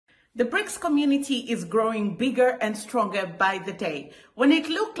The BRICS community is growing bigger and stronger by the day. When it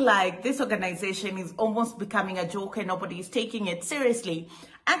looked like this organization is almost becoming a joke and nobody is taking it seriously,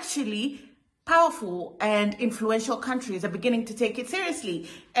 actually, powerful and influential countries are beginning to take it seriously.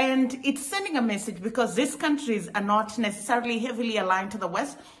 And it's sending a message because these countries are not necessarily heavily aligned to the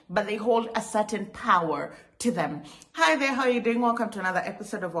West, but they hold a certain power to them. Hi there, how are you doing? Welcome to another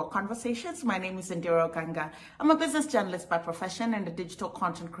episode of our conversations. My name is Indira Oganga. I'm a business journalist by profession and a digital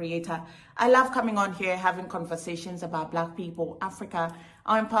content creator. I love coming on here, having conversations about Black people, Africa,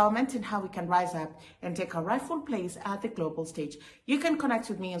 our empowerment, and how we can rise up and take our rightful place at the global stage. You can connect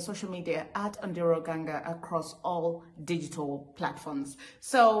with me on social media at Indira Oganga across all digital platforms.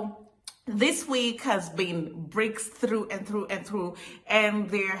 So this week has been BRICS through and through and through, and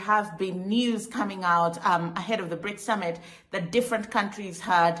there have been news coming out ahead of the BRICS summit that different countries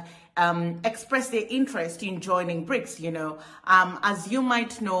had expressed their interest in joining BRICS. As you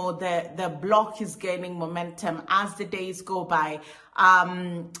might know, the bloc is gaining momentum as the days go by.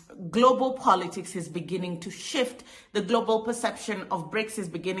 Global politics is beginning to shift. The global perception of BRICS is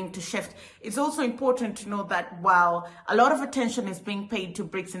beginning to shift. It's also important to know that while a lot of attention is being paid to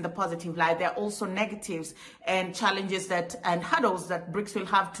BRICS in the positive light, there are also negatives and challenges and hurdles that BRICS will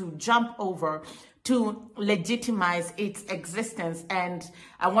have to jump over to legitimize its existence. And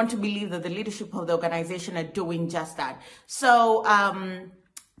I want to believe that the leadership of the organization are doing just that. So,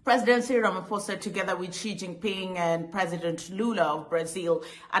 President Cyril Ramaphosa, together with Xi Jinping and President Lula of Brazil,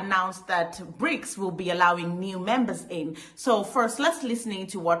 announced that BRICS will be allowing new members in. So first, let's listen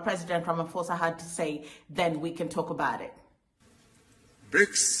into what President Ramaphosa had to say, then we can talk about it.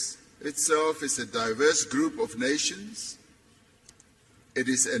 BRICS itself is a diverse group of nations. It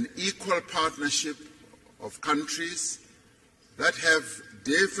is an equal partnership of countries that have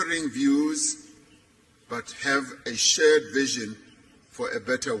differing views but have a shared vision for a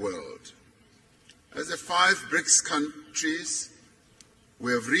better world. As the 5 BRICS countries,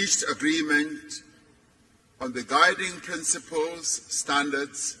 we have reached agreement on the guiding principles,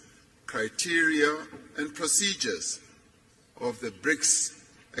 standards, criteria, and procedures of the BRICS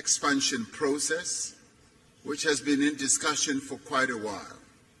expansion process, which has been in discussion for quite a while.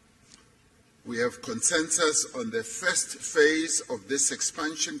 We have consensus on the first phase of this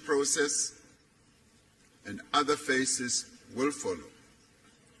expansion process, and other phases will follow.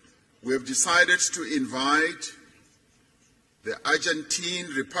 We have decided to invite the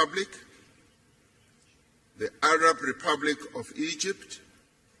Argentine Republic, the Arab Republic of Egypt,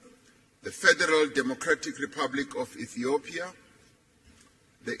 the Federal Democratic Republic of Ethiopia,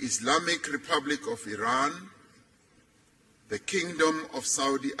 the Islamic Republic of Iran, the Kingdom of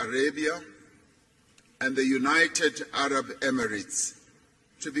Saudi Arabia, and the United Arab Emirates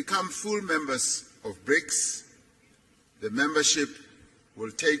to become full members of BRICS. The membership will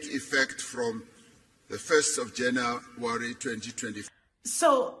take effect from the 1st of January 2024.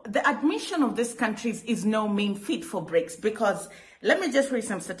 So the admission of these countries is no mean feat for BRICS, because let me just read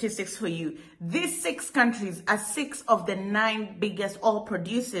some statistics for you. These 6 countries are 6 of the 9 biggest oil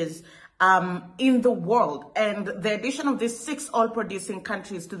producers in the world. And the addition of these 6 oil-producing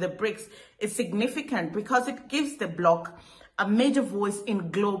countries to the BRICS is significant because it gives the bloc a major voice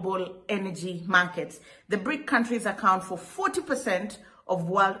in global energy markets. The BRIC countries account for 40% of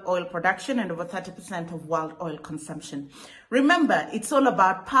world oil production and over 30% of world oil consumption. Remember, it's all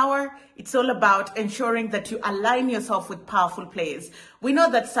about power. It's all about ensuring that you align yourself with powerful players. We know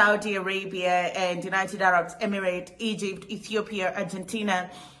that Saudi Arabia and United Arab Emirates, Egypt, Ethiopia,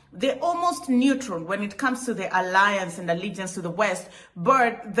 Argentina, they're almost neutral when it comes to their alliance and allegiance to the West,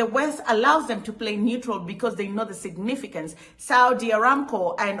 but the West allows them to play neutral because they know the significance. Saudi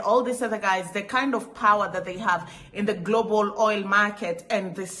Aramco and all these other guys, the kind of power that they have in the global oil market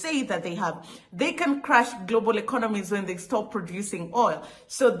and the say that they have, they can crash global economies when they stop producing oil.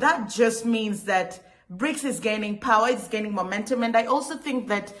 So that just means that BRICS is gaining power, it's gaining momentum, and I also think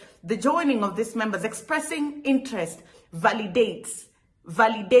that the joining of these members, expressing interest, validates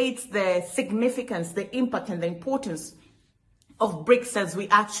the significance, the impact, and the importance of BRICS as we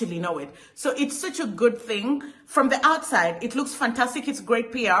actually know it. So it's such a good thing. From the outside, it looks fantastic. It's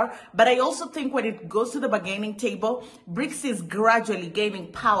great PR. But I also think when it goes to the bargaining table, BRICS is gradually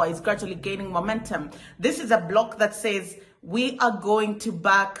gaining power, is gradually gaining momentum. This is a bloc that says we are going to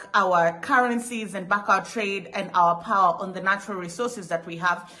back our currencies and back our trade and our power on the natural resources that we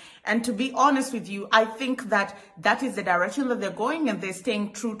have. And to be honest with you, I think that that is the direction that they're going, and they're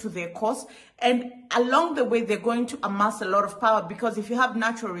staying true to their course. And along the way, they're going to amass a lot of power, because if you have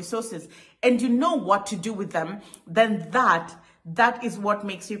natural resources and you know what to do with them, then that that is what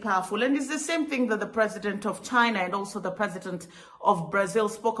makes you powerful. And it's the same thing that the president of China and also the president of Brazil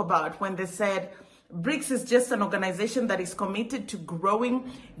spoke about when they said, BRICS is just an organization that is committed to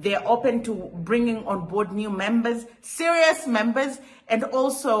growing. They're open to bringing on board new members, serious members, and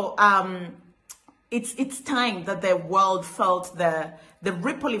also it's time that the world felt the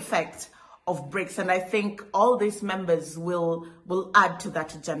ripple effect of BRICS, and I think all these members will add to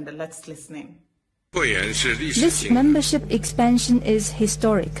that agenda. Let's listen in. This membership expansion is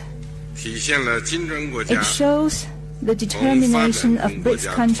historic. It shows the determination of BRICS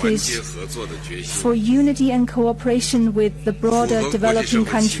countries for unity and cooperation with the broader developing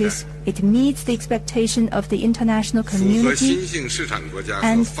countries. It meets the expectation of the international community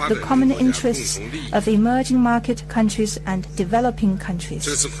and the common interests of emerging market countries and developing countries.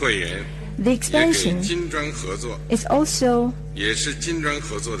 The expansion is also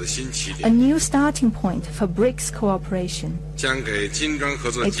a new starting point for BRICS cooperation.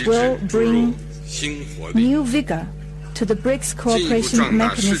 It will bring new vigor to the BRICS cooperation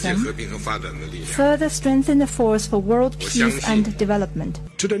mechanism, further strengthen the force for world peace and development.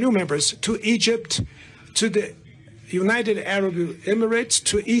 To the new members, to Egypt, to the United Arab Emirates,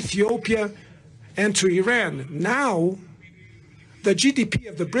 to Ethiopia, and to Iran. Now, the GDP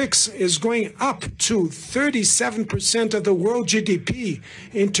of the BRICS is going up to 37% of the world GDP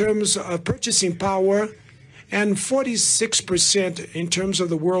in terms of purchasing power and 46% in terms of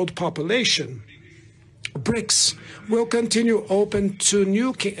the world population. BRICS will continue open to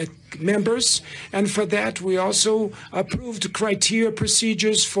new members, and for that we also approved criteria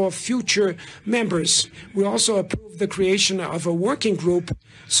procedures for future members. We also approved the creation of a working group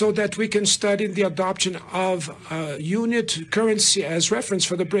so that we can study the adoption of unit currency as reference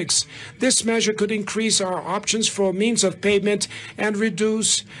for the BRICS. This measure could increase our options for means of payment and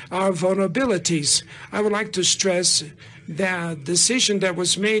reduce our vulnerabilities. I would like to stress the decision that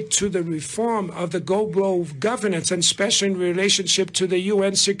was made to the reform of the global governance, and especially in relationship to the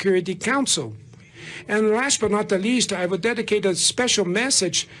UN Security Council. And last but not the least, I would dedicate a special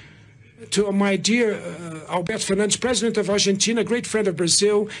message to my dear Alberto Fernandes, President of Argentina, great friend of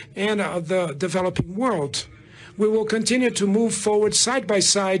Brazil and of the developing world. We will continue to move forward side by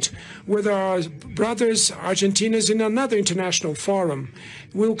side with our brothers, Argentinians, in another international forum.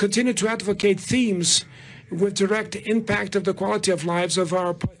 We will continue to advocate themes with direct impact of the quality of lives of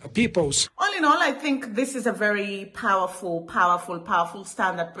our peoples. All in all, I think this is a very powerful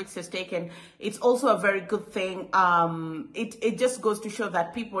stand that BRICS has taken. It's also a very good thing. It just goes to show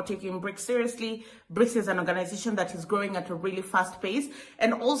that people are taking BRICS seriously. BRICS is an organization that is growing at a really fast pace.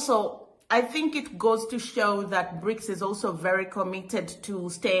 And also, I think it goes to show that BRICS is also very committed to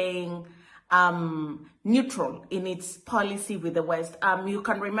staying neutral in its policy with the West. You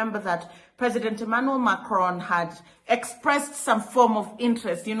can remember that President Emmanuel Macron had expressed some form of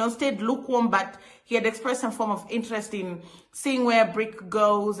interest, stayed lukewarm, but he had expressed some form of interest in seeing where BRICS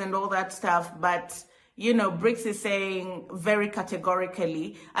goes and all that stuff. But, BRICS is saying very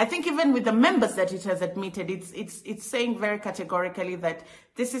categorically, I think even with the members that it has admitted, it's saying very categorically that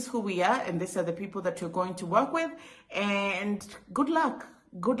this is who we are and these are the people that you're going to work with, and good luck.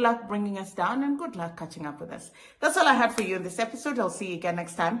 Good luck bringing us down, and good luck catching up with us. That's all I had for you in this episode. I'll see you again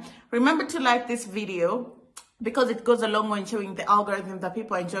next time. Remember to like this video because it goes a long way in showing the algorithm that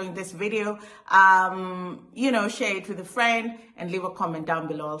people are enjoying this video. Share it with a friend and leave a comment down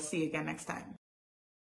below. I'll see you again next time.